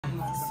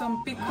some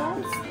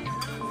pickles.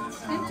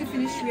 And to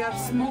finish, we have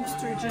smoked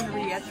sturgeon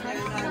rillette.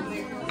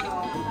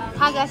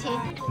 蝦幾多錢？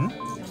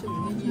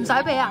唔使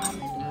俾啊！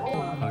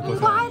唔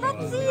怪得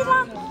知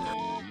啦。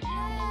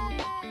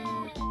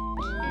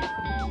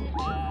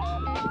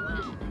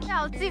由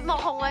節目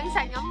洪永城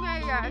咁嘅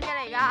樣嘅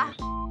嚟㗎。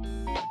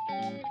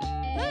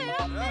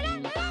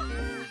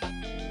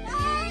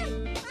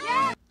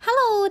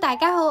Hello， 大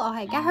家好，我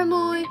係家鄉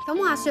妹。咁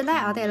話說咧，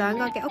我哋兩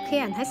個嘅屋企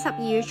人喺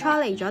12月初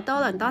嚟咗多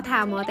倫多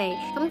探我哋。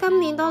咁今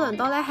年多倫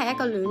多咧係一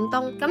個暖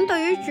冬，咁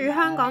對於住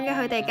香港嘅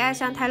佢哋，梗係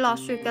想睇落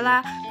雪噶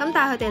啦。咁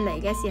但係佢哋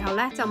嚟嘅時候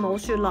咧就冇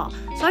雪落，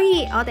所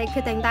以我哋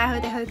決定帶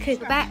佢哋去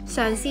Quebec，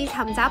 嘗試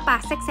尋找白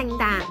色聖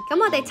誕。咁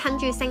我哋趁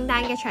住聖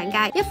誕嘅長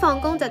假，一放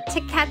工就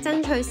即刻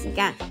爭取時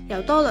間，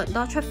由多倫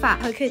多出發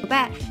去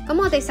Quebec。咁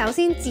我哋首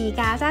先自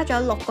駕揸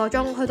咗6個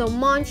鐘去到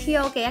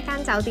Montreal 嘅一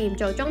間酒店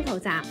做中途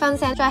站，瞓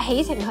醒再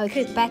起程去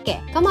Quebec 嘅。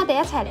咁我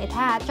哋一齊嚟睇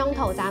下中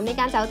途站呢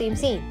間酒店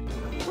先。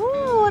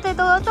我哋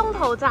到咗中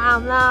途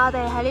站啦，我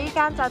哋喺呢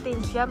間酒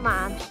店住一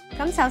晚。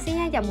咁首先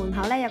一入門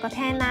口咧有個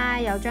廳啦，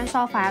有張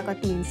梳化，有個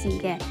電視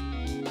嘅。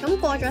咁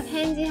過咗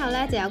廳之後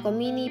咧就有個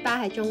mini bar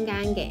喺中間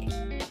嘅。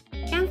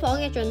間房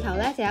嘅盡頭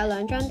咧就有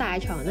2張大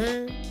床啦。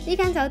呢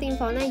間酒店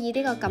房咧以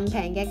呢個咁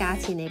平嘅價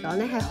錢嚟講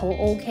咧係好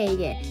OK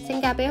嘅，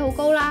性價比好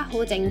高啦，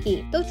好整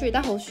潔，都住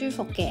得好舒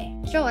服嘅。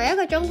作為一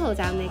個中途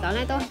站嚟講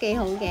咧都幾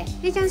好嘅。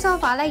呢張梳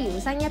化咧搖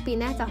身一變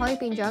咧就可以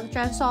變咗一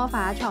張梳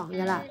化床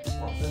噶啦。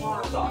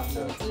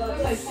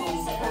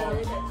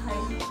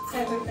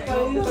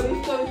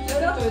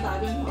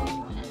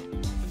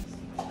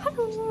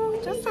Hello，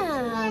 早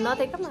晨，我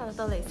哋今日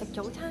到嚟食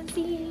早餐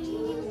先，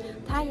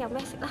睇下有咩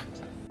食啦。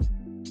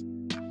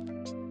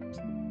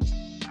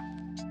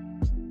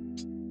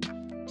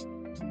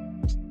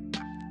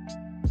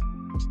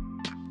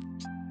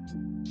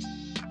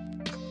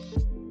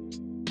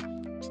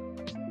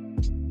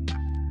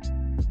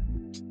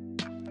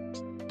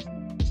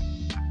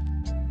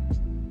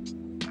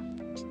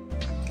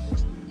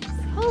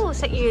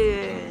食完，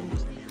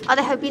我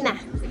哋去邊啊？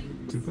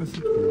去翻食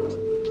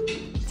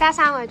揸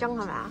3個鐘係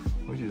咪啊？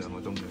好似2個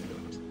鐘嚟㗎。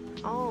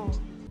哦，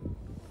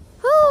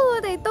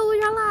我哋到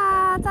咗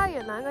啦！揸完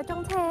2個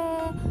鐘車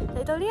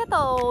嚟到呢一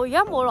度，而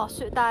家冇落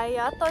雪，但係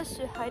有一堆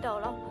雪喺度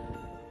咯。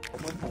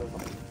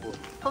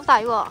好抵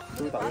喎！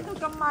打到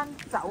今晚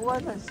走嗰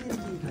陣先至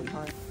睇開。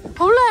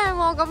好靚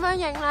喎！咁樣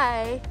影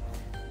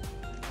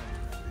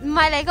你，唔係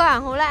你個人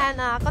好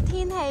靚啊，個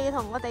天氣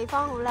同個地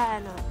方好靚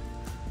啊！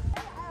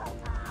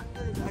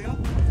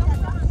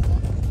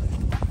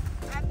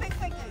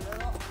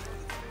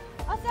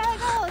我試下喺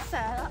嗰度上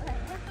落嚟咧，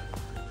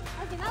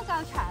我見到夠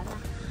長啊，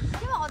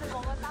因為我哋冇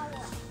個兜喎。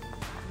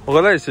我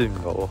覺得你試唔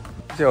到，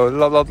之後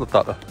凹凹凸凸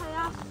啊。係啊。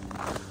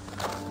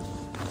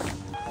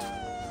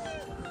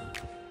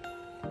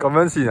咁樣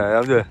試嚟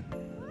諗住。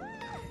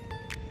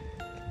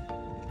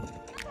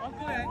我高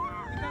人，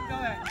你咁高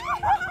人。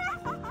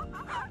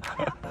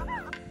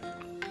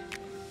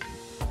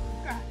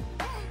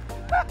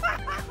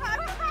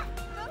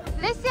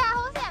你試下好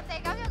似人哋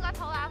咁用個肚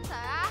腩上啊！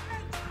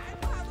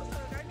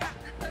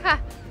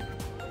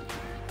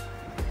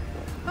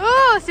哦，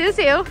少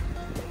少。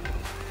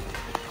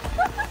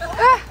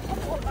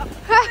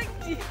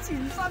拎住前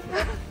身，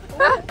好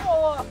恐怖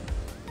啊！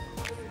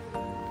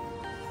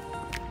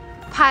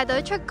排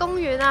隊出公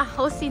園啊，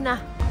好跣啊！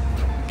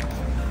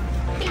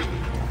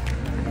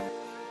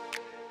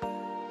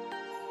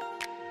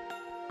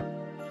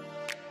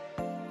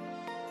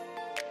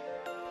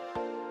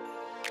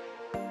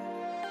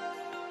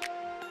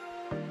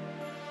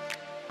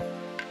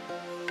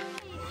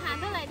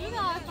呢個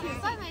全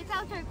北美洲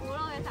最古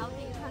老嘅酒店，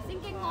頭先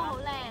經過好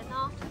靚咯，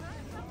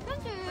跟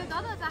住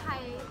嗰度就係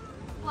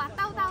滑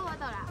兜兜嗰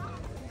度啦，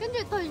跟住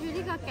對住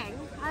呢個景，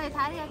我哋睇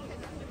呢個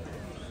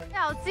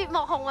由節目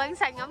洪永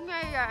城咁嘅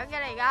樣嘅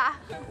嚟㗎。好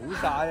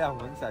大啊，洪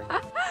永城！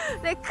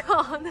你講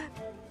啊！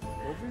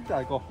嗰邊就係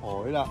個海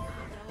啦，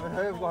喺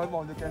望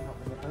咗鏡頭，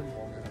喺度望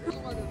嘅。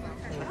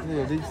呢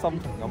有啲心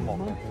情音樂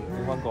嘅，整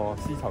翻個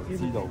絲綢之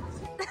路。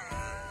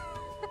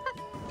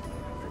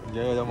而家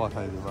個音樂睇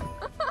點啊？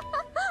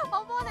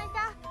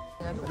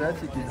我第一次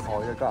見海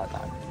嘅加拿大。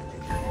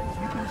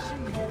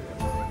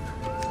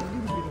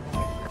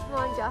望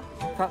咗。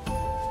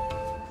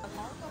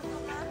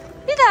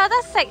呢度有得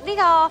食呢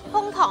個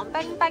楓糖冰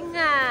冰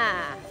啊！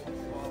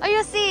我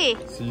要試。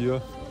試啊！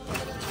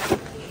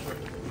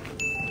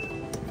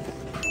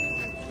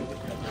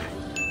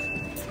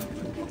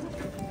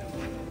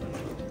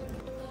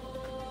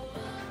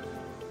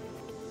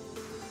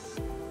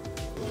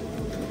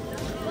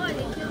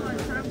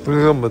點解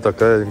唔係特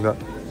嘅？點解？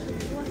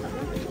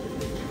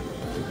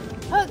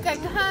勁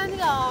香呢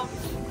個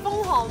楓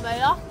糖味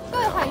咯，跟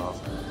住係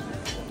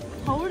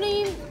好黏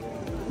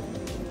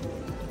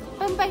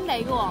冰冰地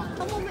嘅喎。好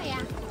冇味啊？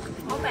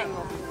好味喎！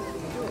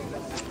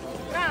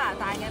加拿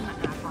大嘅麥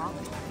芽糖。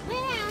咩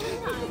啊？楓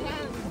糖嚟嘅。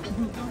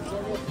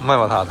唔係麥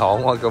芽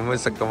糖，我咁樣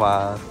食噶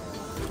嘛。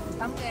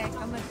咁嘅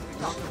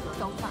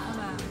做法啊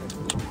嘛。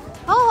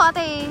好，我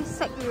哋食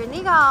完呢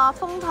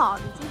個楓糖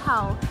之後，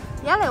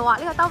而家嚟畫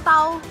呢個兜兜。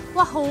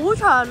哇，好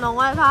長龍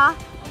啊！你睇下。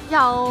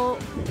由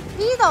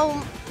呢度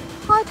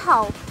開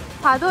頭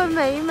排到去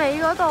尾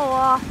嗰度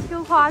啊，超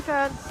誇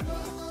張！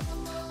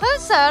佢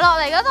上落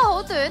嚟嗰度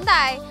好短，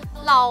但係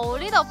留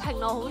呢度平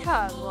路好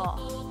長喎。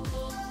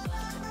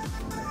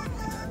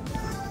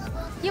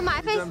要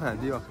買飛？張平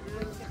啲喎，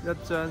一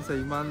張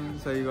4蚊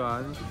，4個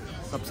人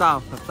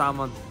13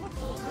蚊。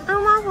啱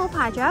啱好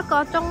排咗1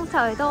個鐘就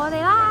嚟到我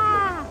哋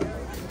啦！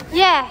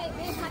耶！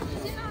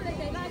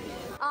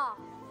哦，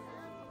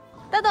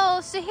得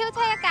到雪橇車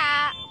1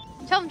架，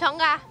重唔重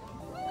㗎？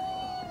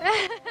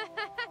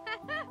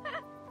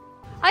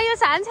我要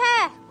上車。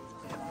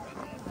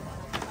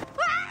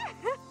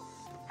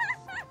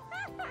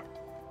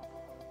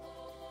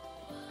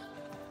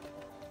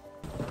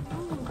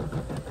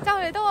就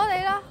嚟到我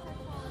哋啦！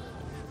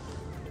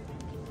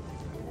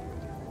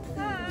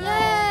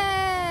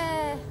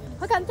耶！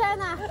好緊張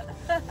啊！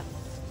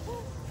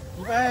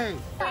預備，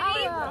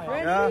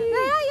嚟啊！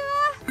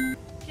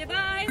拜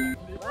拜。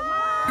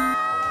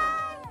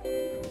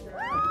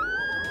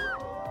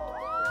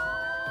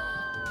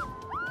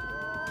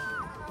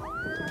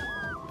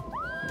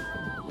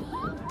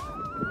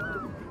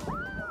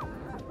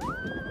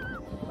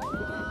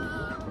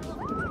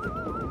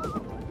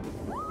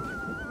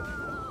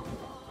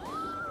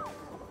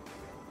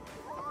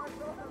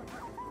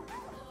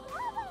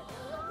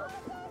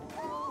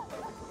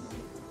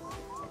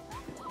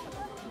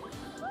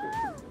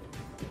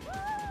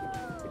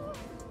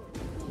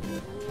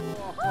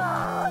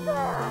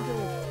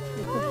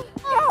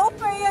好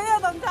肥啊！呢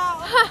個動作，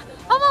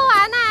好唔好玩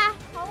啊？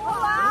好好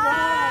玩！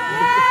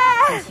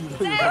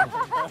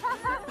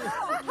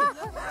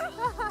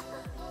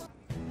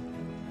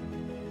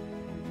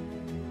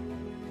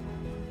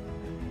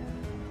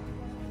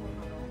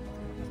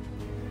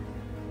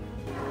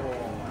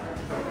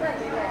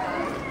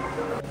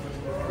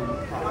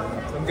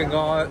咁勁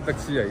過迪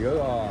士尼嗰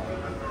個。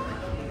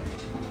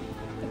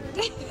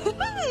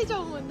你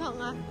做門童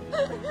啊？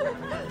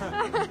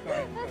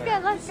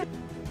跟住咧，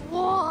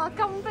哇！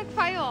金碧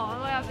輝煌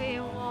喎入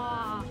邊，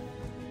哇！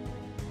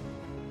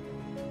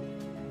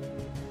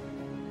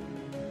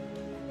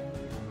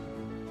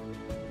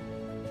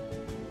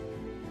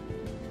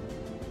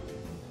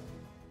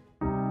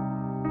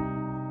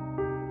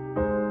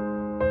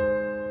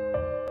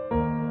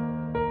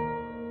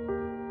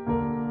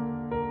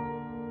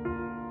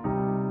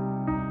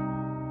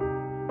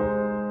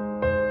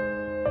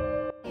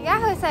而家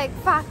去食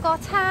法國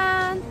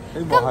餐，希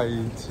望係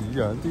似樣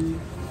啲。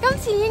今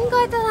次應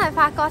該真係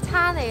法國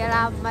餐嚟㗎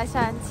啦，唔係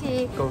上次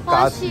個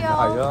價錢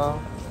係咯，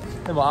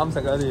希望啱食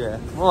嗰啲嘢，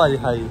因為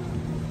係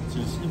廚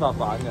師拍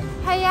板嘅。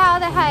係啊，我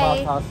哋係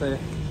係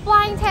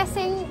blind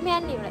tasting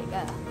menu 嚟㗎。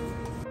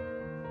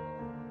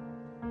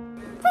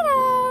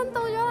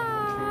到咗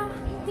啦！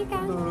呢間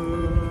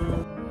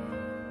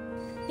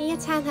呢一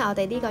餐係我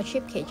哋呢個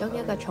trip 其中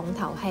一個重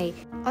頭戲。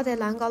我哋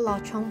兩個落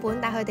重本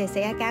帶佢哋食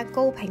一間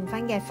高評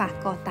分嘅法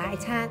國大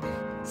餐，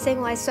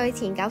盛惠稅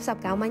前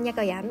99蚊一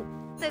個人。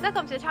食得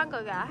咁少餐具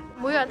㗎？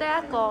每樣得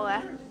1個嘅，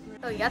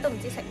到而家都唔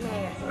知食咩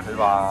嘅。佢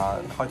話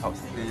開頭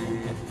食啲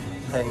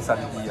輕身啲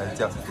嘅，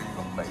之後食啲濃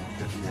味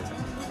嗰啲嘢食。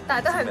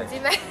但係都係唔知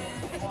咩。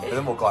你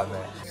都冇講係咩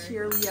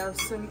Here we have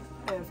some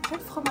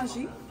crêpes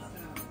fromagées.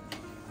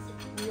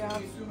 We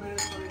have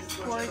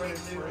pork.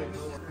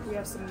 We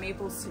have some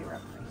maple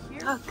syrup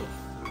here. Okay.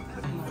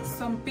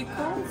 Some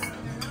pickles.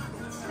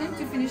 And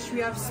to finish,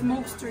 we have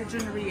smoked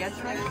sturgeon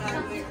rillettes right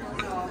here.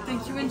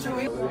 Thank you,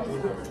 enjoy.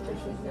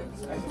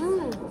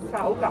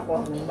 好夾喎，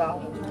麵包。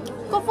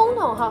個楓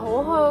糖係好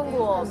香嘅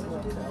喎。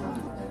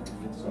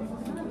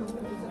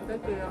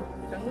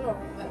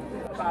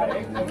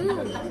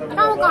加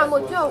咗芥末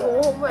之後好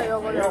好味啊！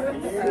嗰啲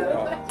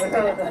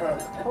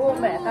好好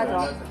味，加咗。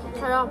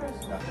係啊。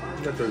應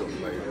該最濃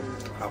味嘅，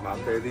鹹鹹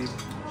地啲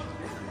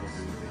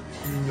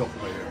煙肉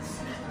味嘅，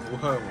好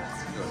香喎！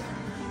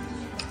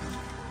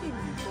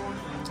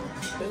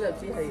佢就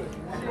知係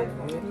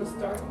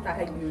但係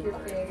魚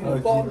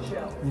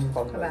乾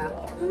係咪啊？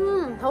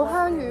好香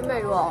魚味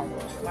喎。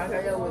買咗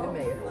優惠啲味。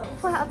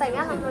喂，我突然間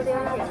諗到啲咩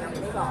形容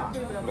呢個，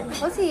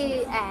好似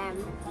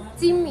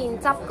煎麵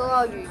汁嗰個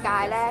魚介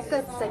咧，跟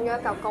住整咗一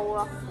嚿糕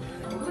咯。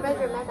咩叫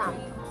咩蛋？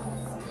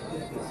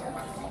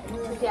好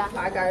似啊？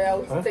大界有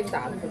蒸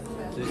蛋。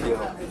少。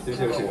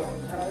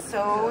So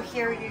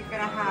here you're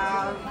gonna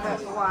have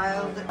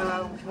wild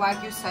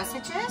wagyu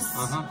sausages,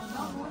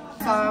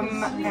 some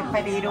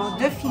potato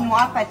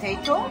dauphinois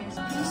potato,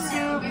 pea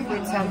soup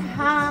with some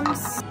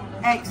hams,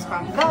 eggs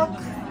from duck.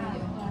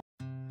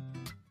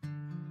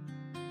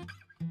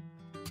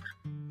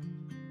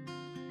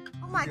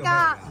 Oh my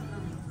god！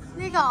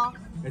 呢個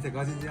你食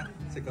過先知啊，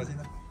食過先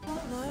啦。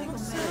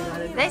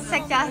你食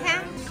咗先。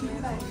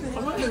咁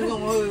樣形容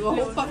我好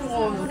不安。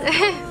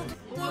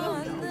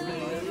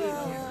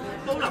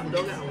都淋咗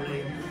嘅牛脷，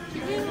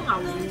牛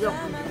肉。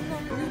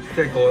即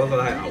係個個都覺得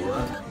係牛啦。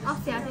我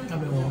試下先。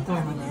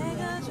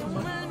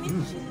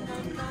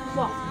哇，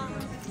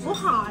好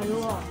鹹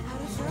喎！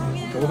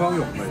好香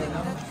肉味。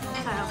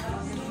係啊，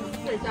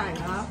即係真係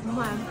㗎，唔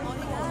係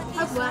開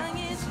估咧。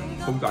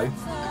公仔。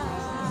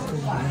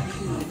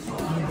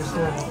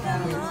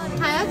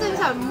係一正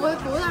常唔會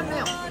估得咩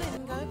肉。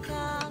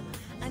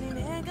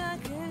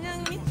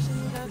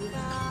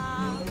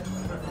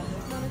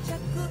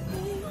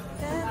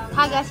睇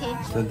幾多錢？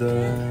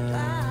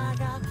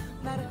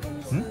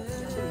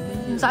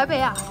唔使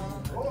俾啊？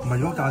唔係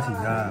嗰個價錢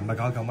㗎，唔係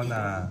99蚊啊。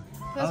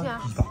幾多錢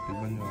啊？200幾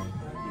蚊㗎。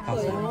哇！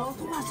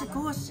食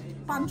嗰個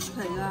bunch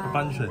嚟啊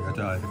！bunch嚟嘅，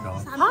最係食咗。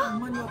35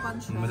蚊個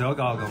bunch。唔係食咗99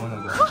蚊嗰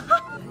個。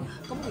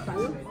咁咪抵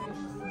咯，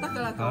得㗎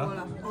啦，夠㗎啦。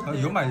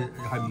如果唔係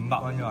係500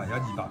蚊㗎嘛，而家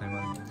200幾蚊。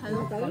係咯，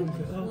抵。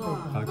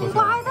唔怪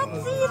得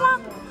知啦，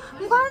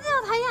唔怪得知我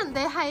睇人哋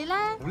係咧。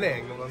好靚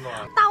咁樣喎。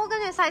兜跟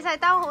住細細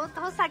兜，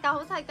好細嚿，好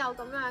細嚿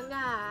咁樣㗎。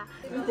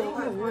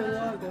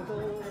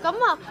咁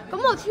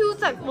我超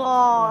值喎，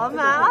咁樣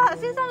啊！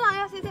先生冷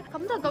有少少，咁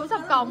就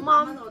99蚊。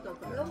如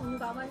果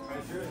500蚊，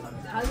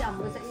我又唔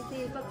會食呢啲，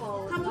不過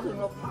差唔多成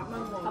600蚊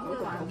喎。咁嘅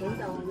環境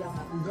就又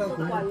都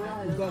貴啦。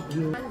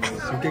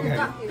小驚喜。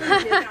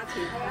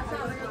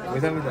本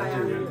身諗住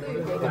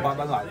600蚊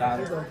埋單。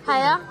係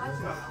啊，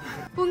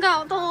半價好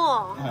多喎。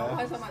係啊，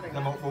有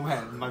冇平？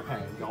唔係平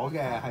咗嘅，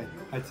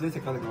係自己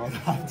食咗另外一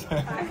餐啫。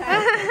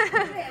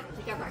依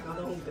家大家都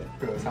好嘅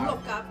，5、6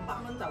價100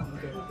蚊就唔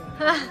嘅。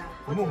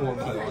咁我冇問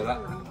題，我覺得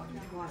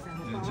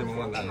完全冇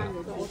問題，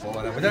冇問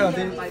題。或者有啲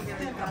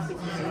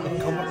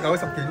有10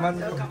幾蚊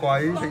咁貴，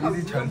食呢啲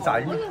腸仔，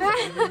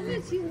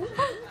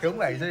幾好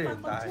味雖然，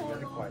但係有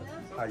啲貴。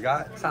而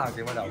家30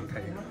幾蚊就 OK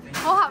嘅，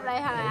好合理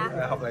係咪啊？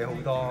合理好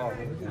多，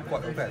骨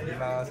好平啲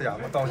啦，40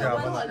蚊當40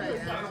蚊啦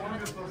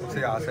，44、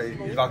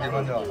200幾蚊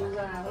咋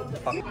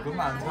？8碗晚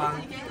餐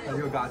係呢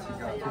個價錢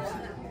㗎。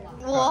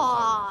哇！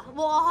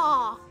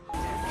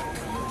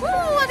我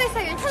哋食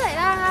完出嚟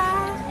啦。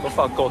個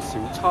法國小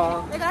餐，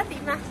你覺得點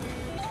啊？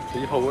幾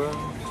好啊！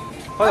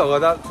開頭覺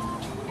得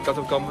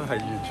99蚊係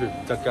完全唔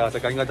值㗎，食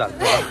緊嗰陣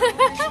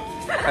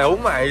係好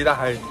味，但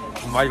係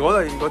唔係嗰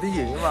啲嘢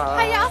啊嘛。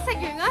係啊，我食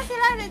完嗰時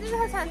咧，你知唔知佢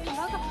上甜品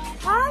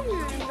完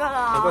㗎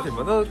啦？個甜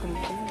品都咁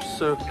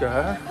削嘅。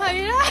係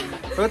啊。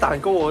嗰啲蛋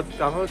糕我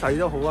睇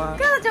都好啊。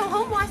跟住仲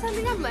好買身，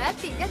點解唔係一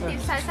碟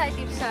細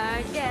碟上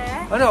嘅？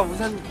反正我本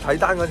身睇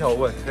單嗰時候，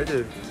喂，睇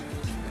住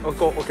我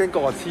驚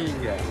過千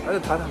嘅，喺度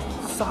睇下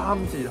3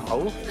字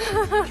頭，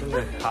真係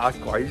嚇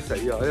鬼死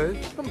啊！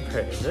都唔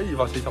平嘅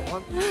，240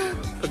蚊，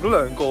食咗2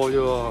個啫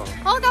喎。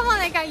好，咁我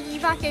哋計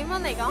200幾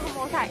蚊嚟講，好唔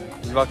好食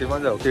？200幾蚊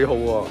就幾好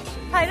喎。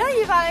係咯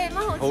，200幾蚊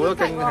好多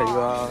驚喜㗎。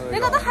你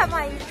覺得係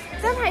咪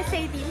真係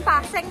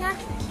4.8星啊？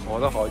我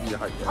覺得可以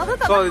係嘅。我都覺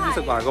得係。所以你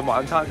食埋個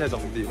晚餐先係重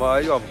點啊！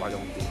呢個唔係重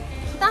點。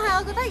但係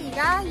我覺得而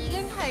家已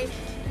經係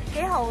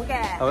幾好嘅。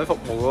係咪服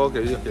務都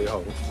幾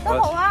好？都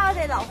好啊！我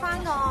哋留翻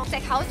個藉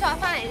口再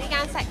翻嚟呢間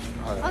食。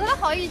我覺得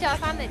可以再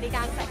翻嚟呢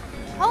間食。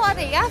好，我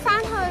哋而家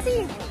翻去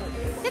先，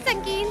一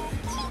陣見。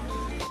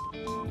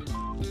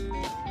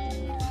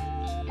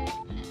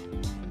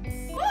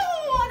我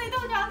哋到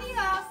咗呢個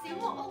小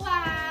木屋啊！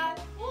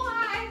哇，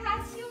睇下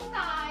超大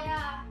啊！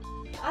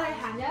我哋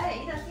行咗嚟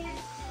呢度先。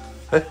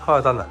開下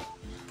燈啊！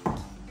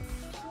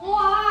哇，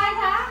你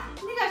睇下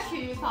呢個廚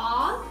房，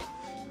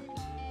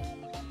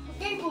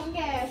基本嘅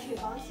廚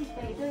房設備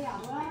都有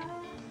啦，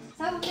洗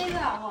碗機都有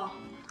喎。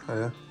係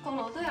啊。焗爐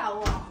都有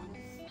喎。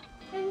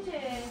跟住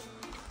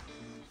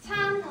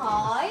餐台，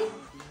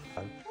哇！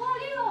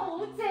呢個好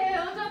正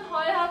啊，張台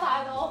下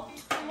大到，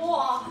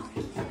哇！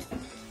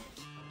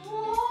你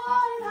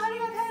睇下呢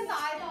個廳大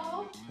到，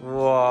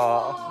哇！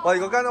我哋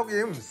嗰間屋已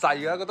經唔細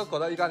㗎，我都覺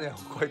得呢間嘢好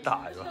鬼大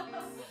喎。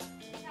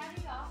你睇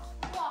呢個，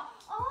哇！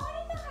呢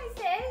個係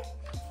寫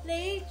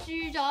你住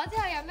咗之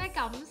後有咩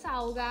感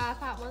受㗎？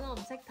法文我唔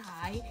識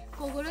睇，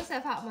個個都寫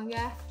法文嘅。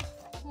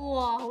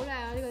哇！好靚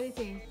啊！呢個啲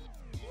字，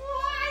哇！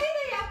呢度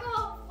有個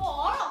火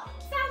爐。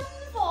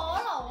火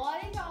爐啊！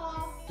呢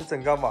個一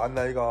陣間玩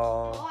啊！呢個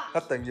一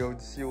定要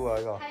燒啊！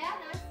呢個係啊，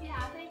等我試下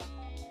先。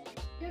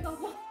呢個哇，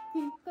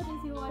個電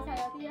視位細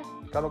有啲啊！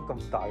間屋咁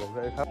大咁嘅，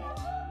你睇，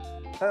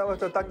睇我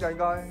着燈㗎，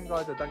應該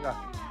着燈㗎，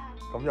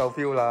咁有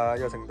feel 啦！呢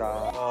個聖誕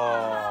哦，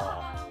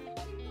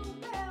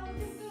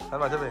睇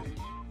埋出邊，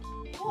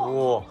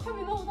哇！出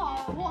邊都好大啊！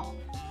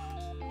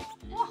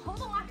哇，好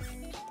凍啊！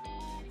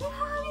你睇下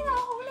呢度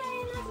好靚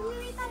啊，仲有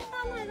啲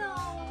燈喺度。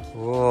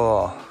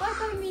哇！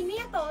對面呢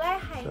一度咧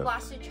係滑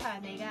雪場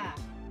嚟㗎，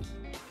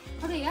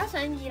我哋而家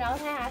上2樓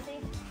睇下先。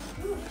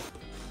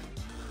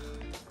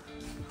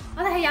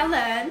我哋係有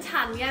2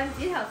層嘅，唔止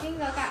頭先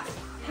嗰格，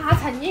下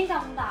層已經咁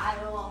大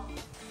咯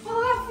喎。哇，好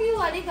有 feel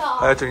啊呢個！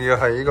係啊，仲要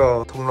係呢個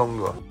通窿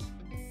㗎喎。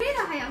呢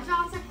度係有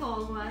裝飾過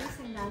㗎喎，啲聖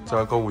誕。仲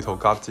有個胡桃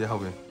夾子後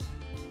邊。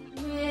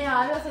咩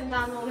啊？呢個聖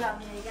誕老人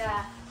嚟㗎。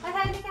你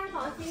睇呢間房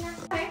先啦，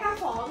係一間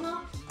房咯，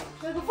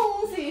有個風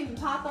扇唔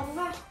怕凍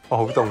咩？哇，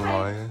好凍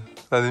啊！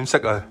你點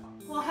熄啊？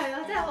哇，係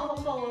咯，真係好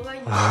恐怖咁樣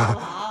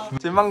搖唔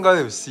知掹嗰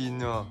條線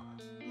喎。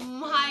唔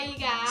係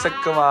㗎。熄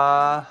㗎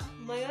嘛。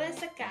唔係嗰啲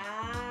熄㗎。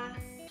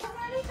但係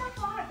呢間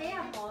房係俾人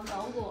望到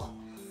㗎喎。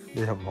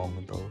俾人望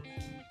到。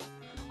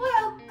我有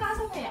加濕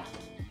器啊？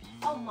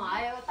我唔買，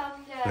有個燈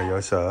啫。嚟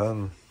咗相。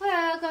我又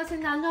有個聖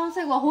誕裝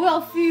飾喎，好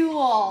有 feel 喎。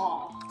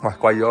喂，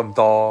貴咗咁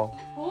多。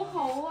好好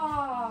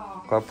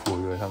啊。貴1倍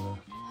喎，差唔多。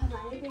係咪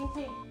呢邊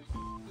先？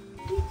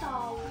呢度。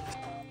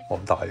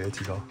咁大嘅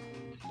字咯。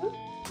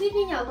呢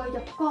邊有個浴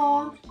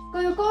缸，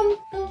個浴缸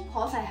都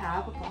頗細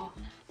下不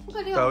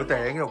過呢個有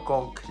頂浴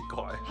缸，奇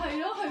怪。係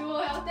咯係喎，有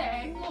頂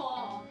喎。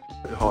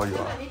可以啊！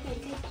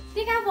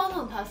呢間房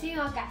同頭先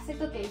個格式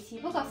都幾似，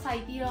不過細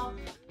啲咯，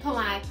同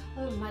埋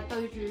佢唔係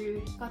對住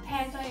個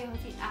廳，所以好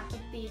似壓迫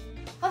啲。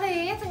我哋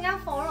一陣間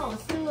火爐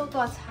燒嗰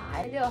個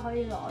柴呢度可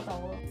以攞到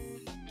咯。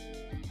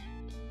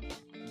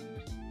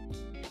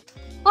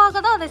哇！我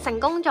覺得我哋成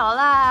功咗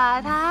啦，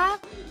睇下。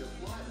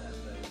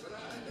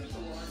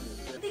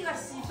呢個係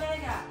士啤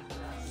㗎，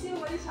燒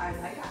嗰啲柴睇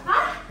㗎。嚇！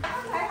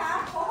睇下，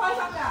好開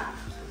心㗎。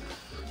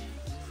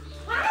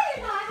原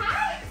來係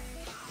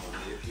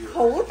好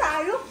大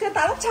碌嘅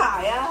大碌柴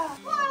啊！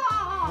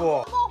哇！木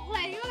嚟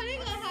㗎呢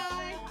個係。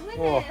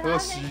哇！嗰個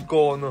樹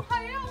幹啊！係啊！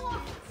哇！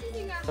黐線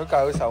㗎。想介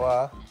好手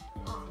啊！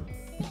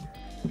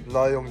原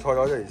來用菜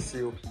攞嚟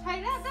燒。係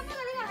啦，不過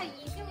呢個係易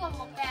燒過木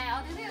嘅，我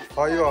哋呢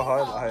個。呢個係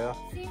啊。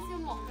先燒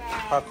木嘅。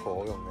黑火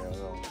用嘅嗰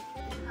個。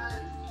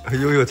係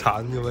要呢個鏟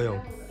嘅咩用？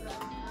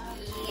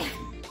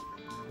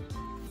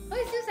可以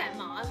燒成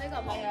晚呢個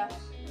木啊！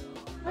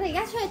我哋而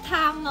家出去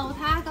探路睇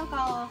下嗰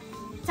個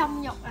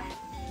浸浴啊！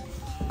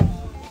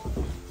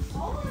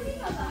哦，呢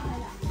個就係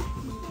啦，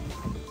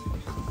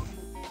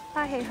開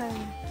氣去。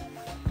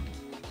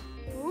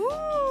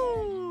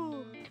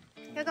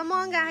有個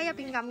芒㗎喺入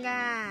邊咁㗎。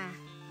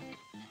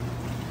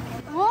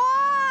哇！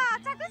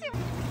扎嗰條。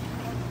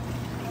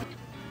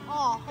哦，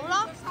好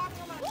啦。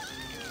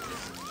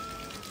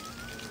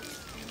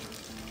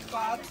白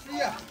痴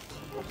啊！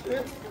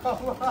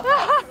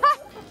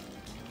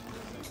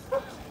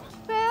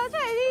射咗出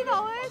嚟呢度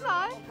啲水。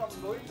撳唔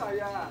到啲掣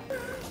啊！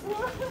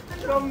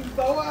撳唔到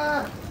啊！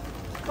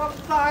濕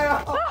晒啊！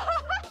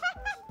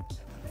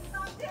你搭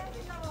車先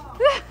得喎，我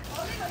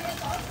呢個嘢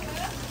擋住你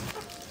啊！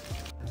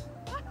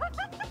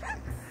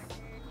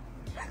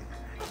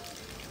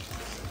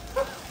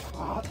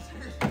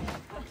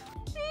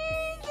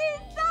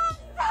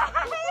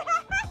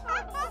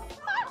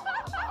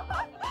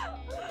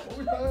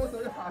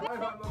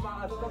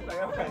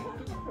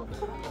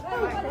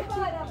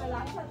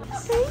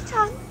死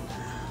蠢！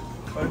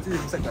我知點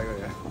識睇佢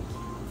嘅。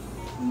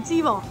唔知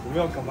喎。點樣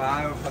撳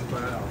啊？噴佢喺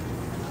度。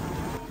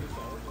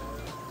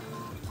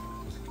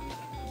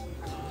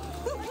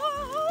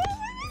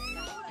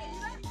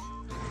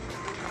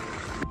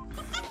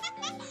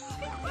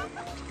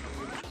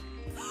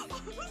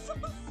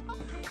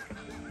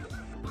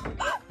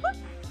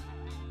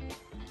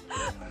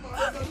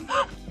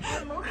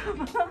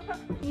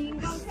研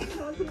究清楚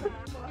先啊！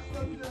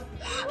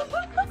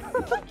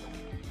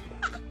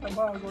撳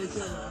翻過去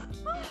先啊！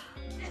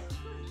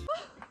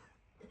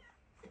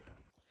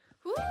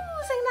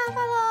聖誕快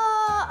樂！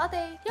我哋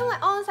因為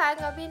安省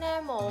嗰邊咧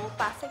冇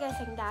白色嘅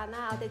聖誕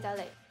啦，我哋就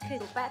嚟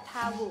Quebec 睇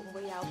下會唔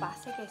會有白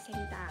色嘅聖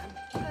誕，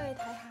出去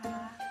睇下。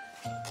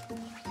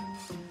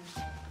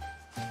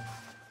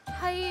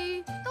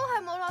係都係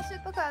冇落雪，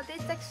不過有啲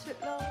積雪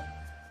咯。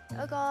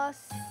有個少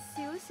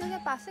少嘅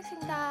白色聖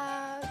誕。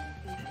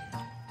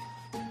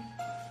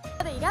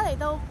我哋而家嚟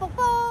到瀑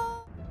布。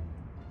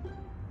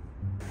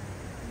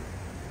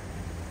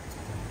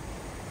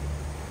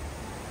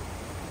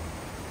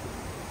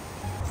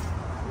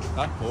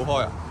嚇冇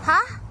開啊！嚇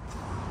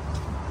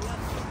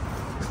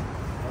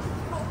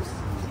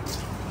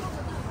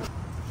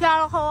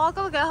？26號啊，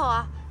今日幾號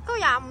啊？今日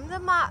25啫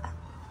嘛，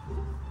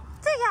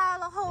即係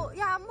26號、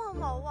25號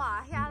冇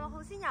啊，26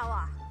號先有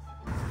啊。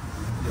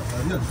有啲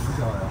人點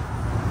就係啊！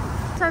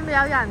上面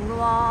有人嘅喎。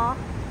好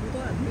多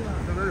人添啊！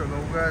上咗條路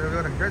嘅，上咗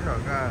停車場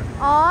嘅。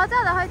哦，即係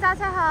我哋可以揸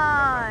車去。呢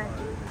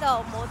度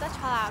冇得坐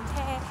纜車。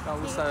夠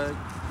傷。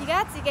而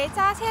家自己揸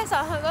車上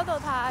去嗰度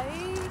睇。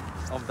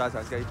我唔帶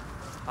相機。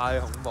太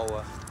恐怖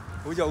啊！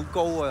好似好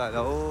高啊，大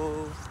佬。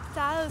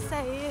渣到死。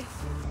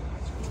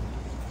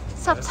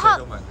17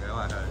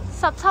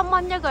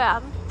蚊一個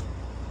人。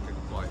勁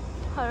貴。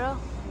係咯。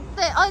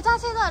我哋揸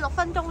車都係6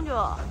分鐘啫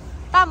喎，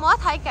但係冇得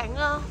睇景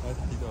啊。我知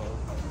道。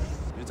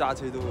如果揸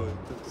車都會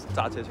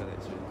揸車上嚟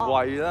住。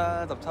貴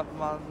啦，17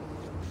蚊。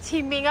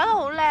前面嗰度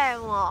好靚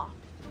喎，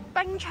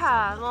冰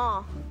牆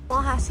喎，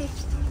望下先。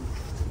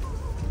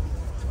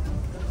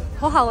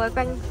好厚嘅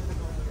冰。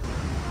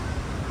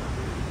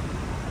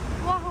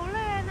哇，好靚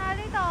啊！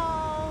呢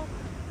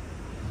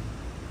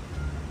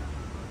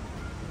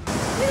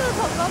度同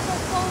個瀑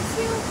布超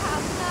近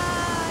啊！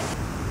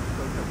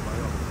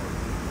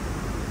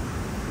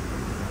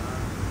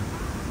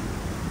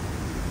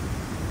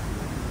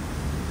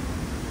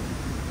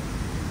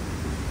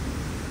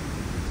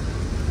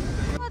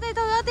我哋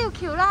到咗條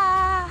橋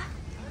啦！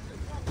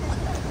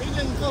你認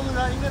真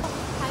啦，應該。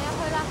行入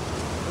去啦！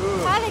睇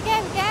下你驚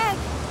唔驚？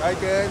梗係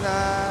驚啦，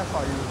廢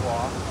話。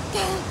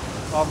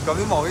我唔敢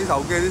啲望啲手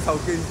機，啲手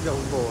機先恐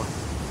怖啊！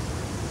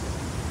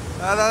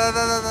得，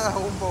好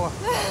恐怖啊！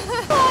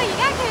我而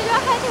家企咗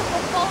喺條瀑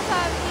布上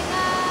面啦。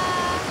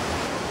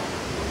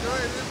換咗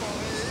你啲望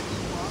你啲電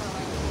話啊！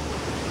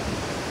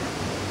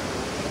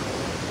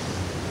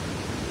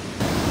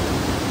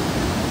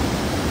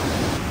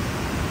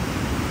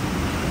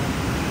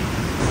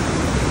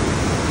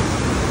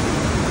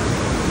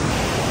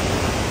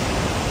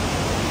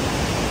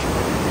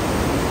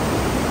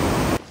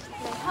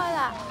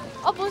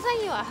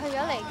為去咗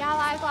尼加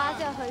拉瓜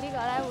之後去呢個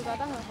咧，會覺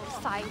得佢好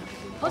細，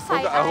好細。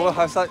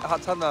好嚇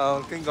親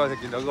啊！經過就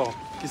見到個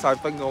結晒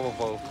冰嗰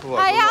個。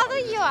係啊，我都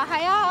以為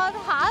係啊，我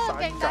下一個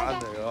勁仔嘅。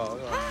嚟咯。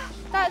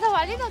但係同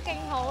埋呢個勁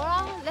好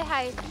咯，你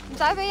係唔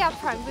使俾入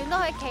場券都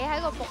可以企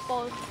喺個瀑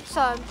布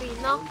上邊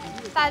咯。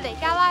但係尼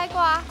加拉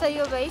瓜就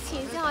要俾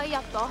錢先可以入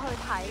到去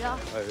睇咯。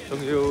係，仲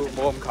要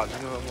冇咁近咁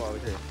樣喎，好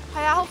似。係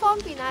啊，好方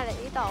便啊嚟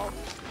呢度。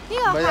呢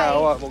個係。唔係啊，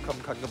我話冇咁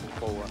近嘅瀑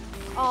布啊。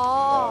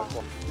哦。呢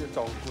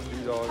個壯觀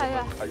啲咯。係啊。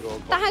睇過。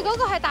但係嗰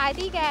個係大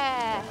啲嘅。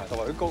同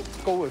埋啲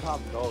高嘅差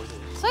唔多好似。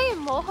所以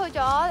唔好去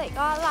咗尼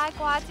加拉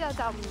瓜之後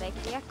就唔嚟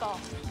呢一個，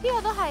呢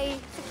個都係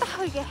值得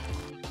去嘅。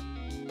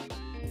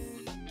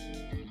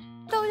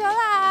到咗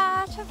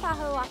啦，出發去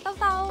滑兜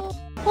兜。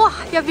哇，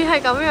入邊係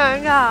咁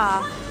樣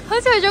噶，好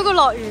似去咗個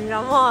樂園咁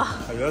喎。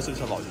係啊，水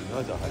上樂園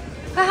啦就係。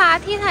佢夏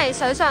天係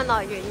水上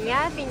樂園，而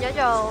家變咗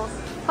做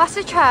滑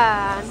雪場。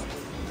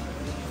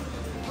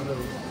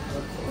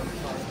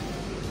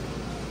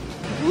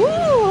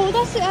好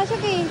多雪啊出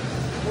邊。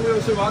好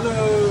有雪玩啊！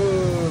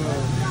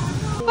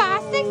白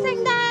色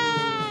聖誕。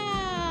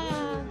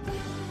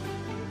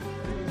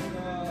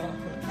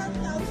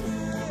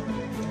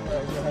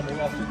係咪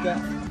滑雪啫？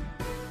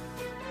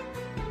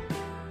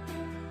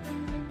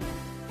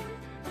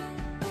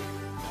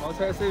攞車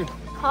先。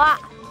好啊，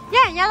一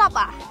人一粒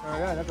啊。一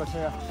人一個車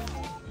啊。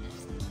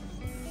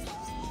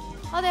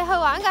我哋去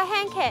玩個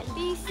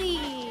canadalife 先。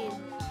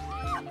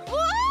哇！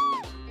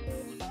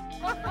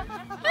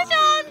佢撞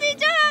跌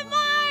咗阿媽，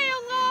用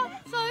個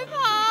水泡。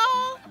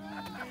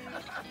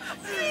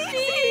黐線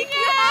嘅！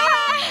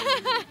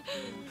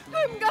佢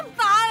唔敢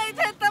打你，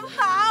隻等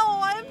打我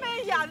啊！你咩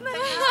人嚟啊？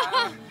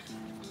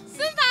孫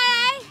大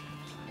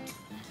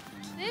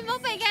你，你唔好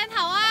避鏡頭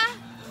啊！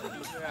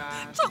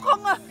觸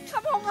控啊！吸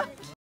控啊！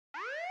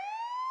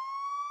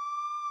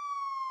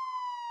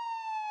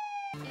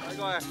睇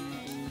過嚟。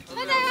佢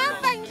哋咁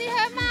揈住佢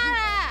阿媽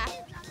啦！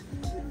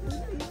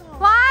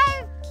喂，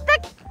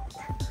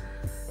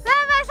你係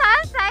咪想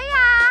死啊？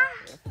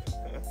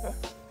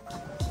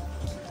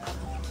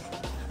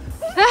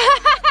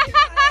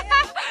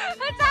佢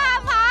揸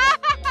馬。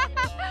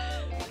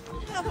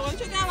我同佢出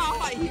街話好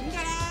危險㗎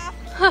啦！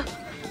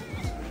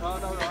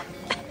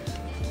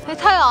你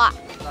推我啊？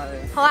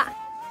好啊。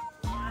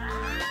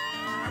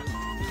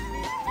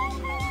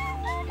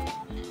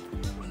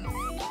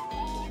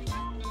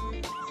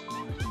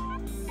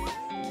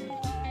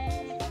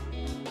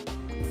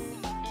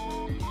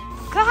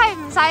佢係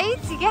唔使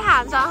自己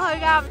行上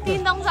去㗎，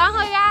電動上去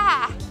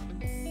㗎。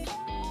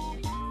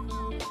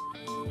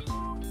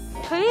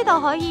佢呢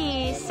度可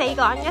以4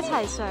個人一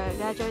齊上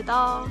嘅最多。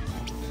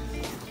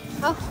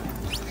好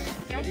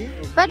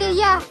 ，Ready?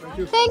 Yeah.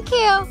 Thank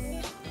you.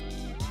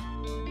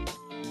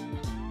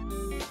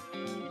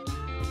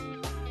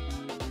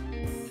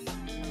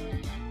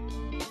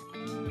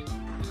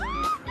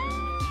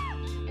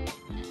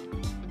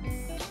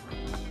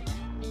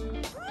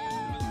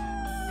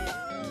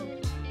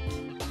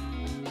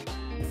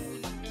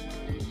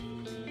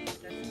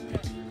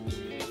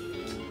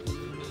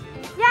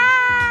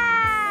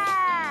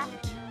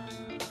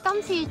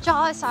 今次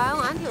再想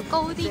玩條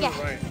高啲嘅。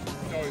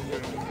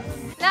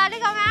你話呢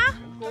個咩啊？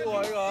高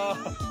啊呢個。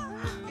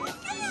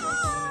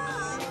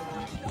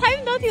睇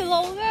唔到條路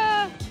㗎。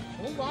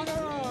好玩啊！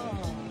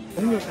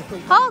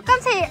好，今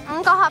次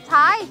5個合體。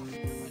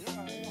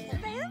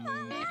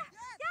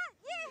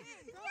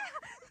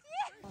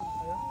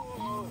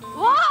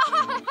哇！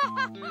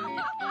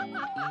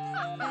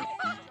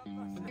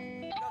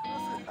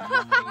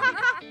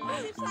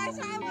貼晒衫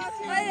啊！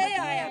係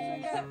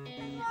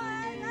啊！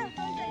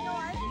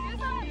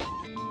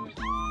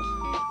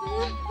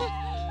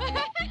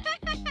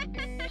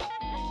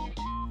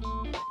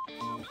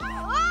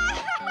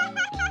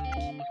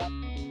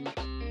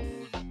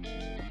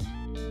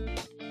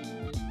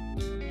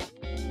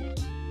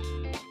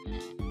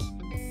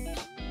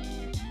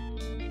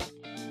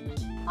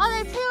我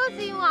哋挑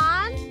戰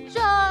玩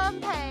橡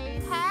皮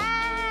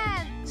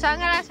艇，上㗎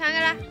啦，上㗎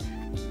啦！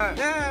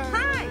嗨！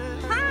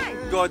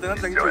個陣間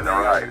整轉嚟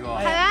㗎，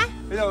係咩？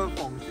你有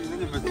防線跟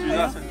住咪轉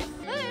啦。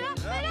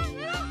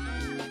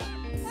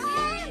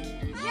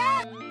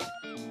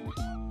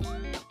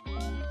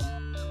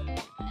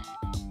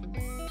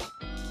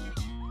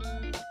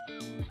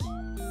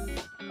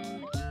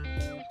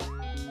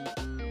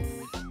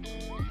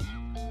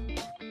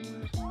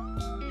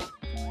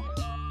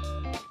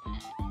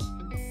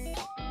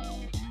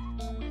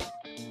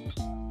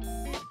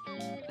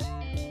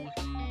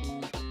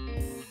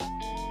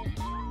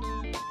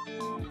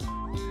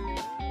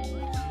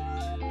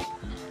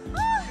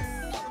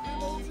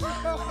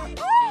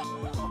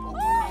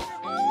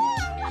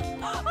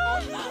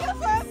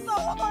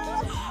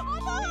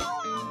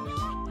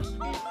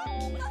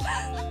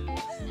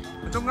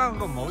中間嗰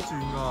個唔好轉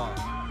㗎，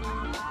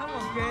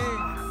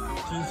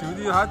轉少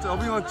啲嚇，左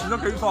邊個轉得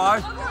幾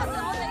快。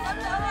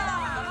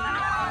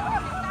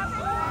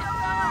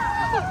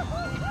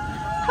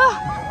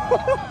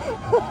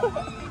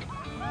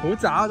好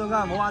渣啊！中間，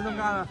唔好玩中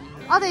間啊！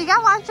我哋而家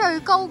玩最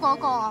高嗰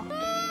個。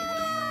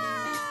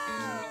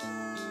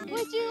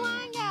喂，轉彎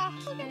㗎，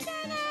好緊張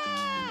啊！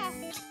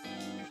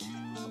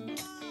好唔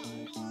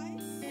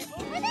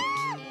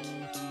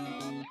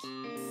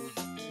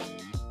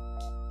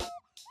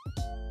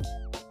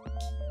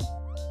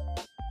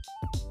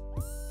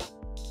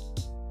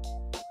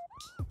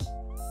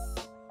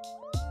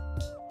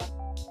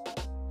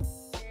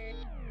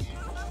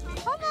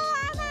好玩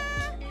啊？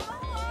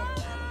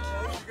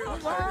好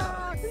玩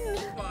啊！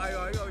快喎，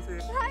呢個好似。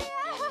係啊，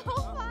好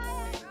快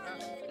啊！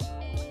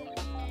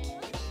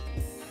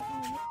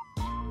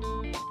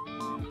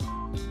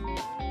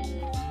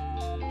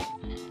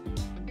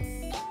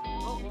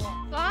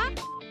哇！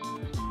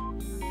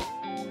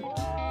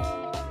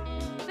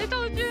你倒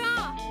轉啊！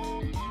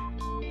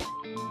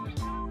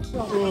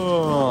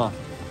哇！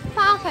翻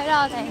屋企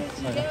啦，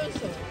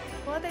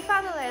我哋翻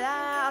到嚟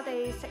啦，我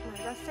哋食埋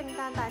個聖誕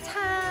大餐。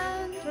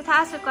你睇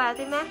下雪櫃有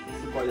啲咩？雪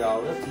櫃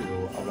有一條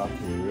牛腩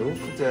條，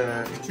一隻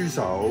豬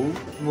手，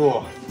哇！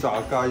炸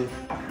雞，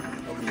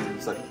咁麵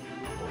食，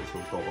好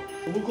多。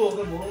好過嘅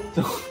冇。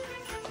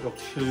肉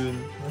串、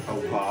牛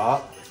扒、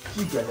豬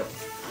頸肉。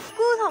菇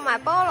同埋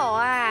菠蘿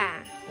啊！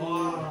哇！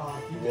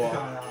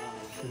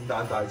聖誕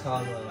大餐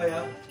啊！係啊！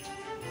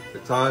食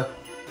晒。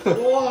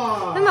哇！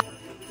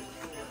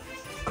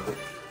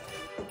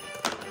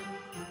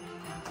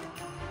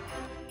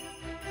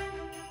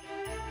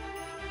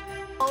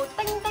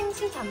丁丁超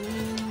層麵、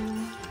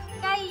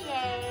雞翼、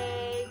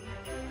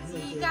自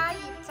家醃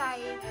製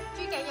豬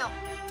頸肉，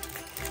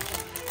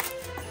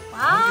哇！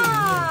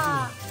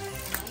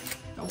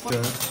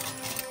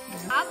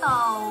打道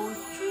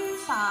豬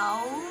手，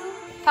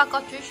法國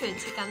主廚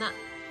切緊啦，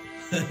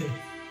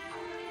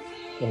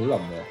好腍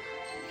喎！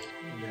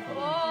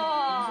哇！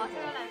燒咗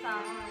兩手，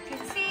串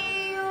燒。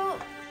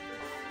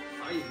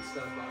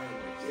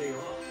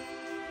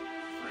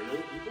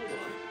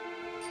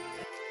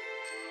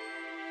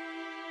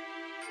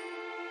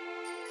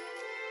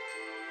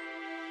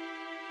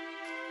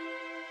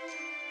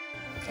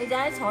你就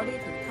喺坐呢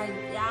條梯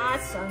一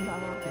上就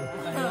落去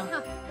啦。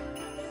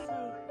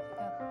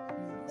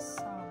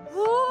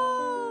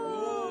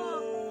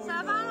上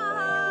翻落去。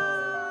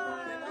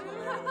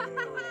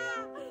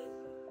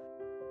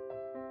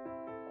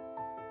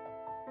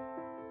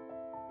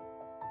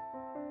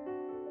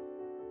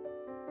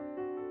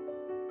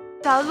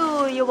走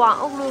路要還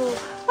屋咯，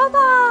拜拜！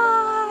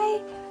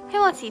希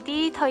望遲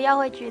啲退休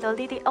可以住到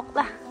呢啲屋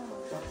啦。